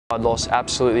I'd lost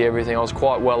absolutely everything. I was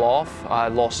quite well off. I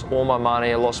had lost all my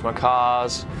money, I lost my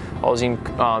cars, I was in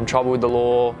trouble with the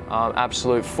law,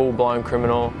 absolute full-blown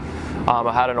criminal.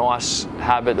 I had an ice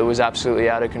habit that was absolutely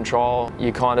out of control.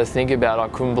 You kind of think about it, I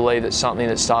couldn't believe that something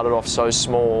that started off so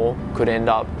small could end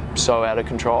up so out of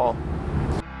control.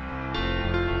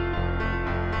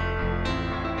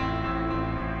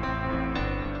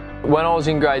 When I was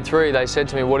in grade 3, they said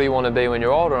to me, what do you want to be when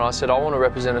you're older? And I said, I want to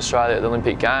represent Australia at the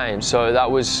Olympic Games. So that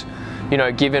was, you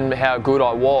know, given how good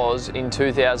I was in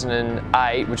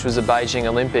 2008, which was the Beijing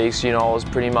Olympics, you know, I was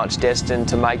pretty much destined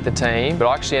to make the team. But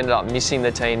I actually ended up missing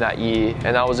the team that year,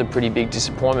 and that was a pretty big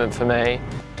disappointment for me.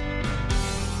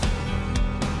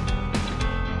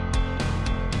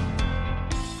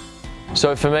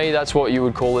 So for me, that's what you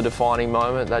would call a defining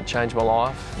moment. That changed my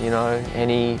life. You know,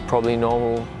 any probably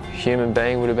normal human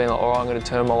being would have been like, all right, I'm going to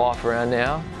turn my life around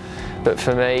now. But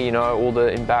for me, you know, all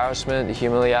the embarrassment, the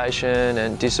humiliation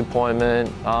and disappointment,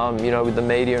 you know, with the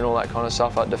media and all that kind of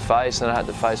stuff I had to face, and I had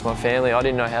to face my family. I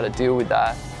didn't know how to deal with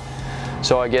that.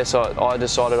 So I guess I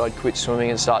decided I'd quit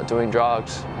swimming and start doing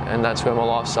drugs, and that's when my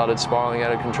life started spiralling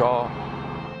out of control.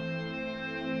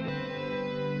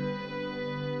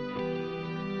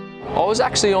 I was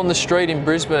actually on the street in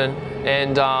Brisbane,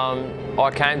 and I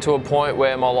came to a point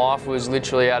where my life was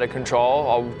literally out of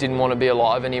control. I didn't want to be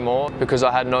alive anymore because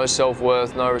I had no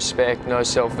self-worth, no respect, no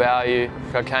self-value.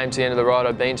 I came to the end of the road.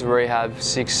 I'd been to rehab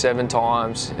 6, 7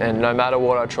 times, and no matter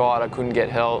what I tried, I couldn't get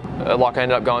help. Like, I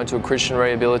ended up going to a Christian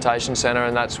rehabilitation centre,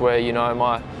 and that's where, you know,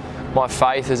 my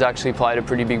faith has actually played a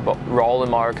pretty big role in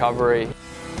my recovery.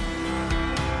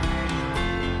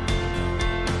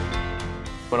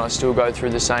 When I still go through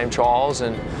the same trials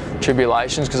and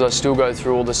tribulations, because I still go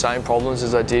through all the same problems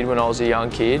as I did when I was a young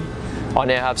kid, I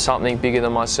now have something bigger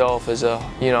than myself as a,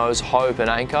 you know, as hope and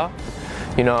anchor.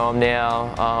 You know, I'm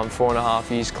now 4.5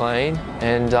 years clean,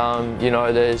 and you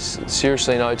know, there's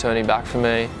seriously no turning back for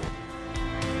me.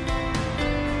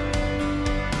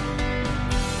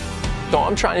 So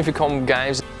I'm training for Common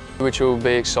Games, which will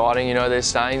be exciting. You know, they're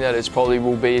saying that it's probably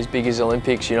will be as big as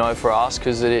Olympics, you know, for us,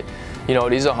 because you know,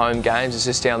 it is a home games. It's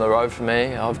just down the road for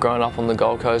me. I've grown up on the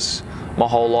Gold Coast my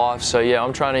whole life. So yeah,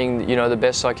 I'm training, you know, the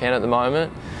best I can at the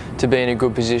moment to be in a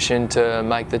good position to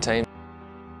make the team.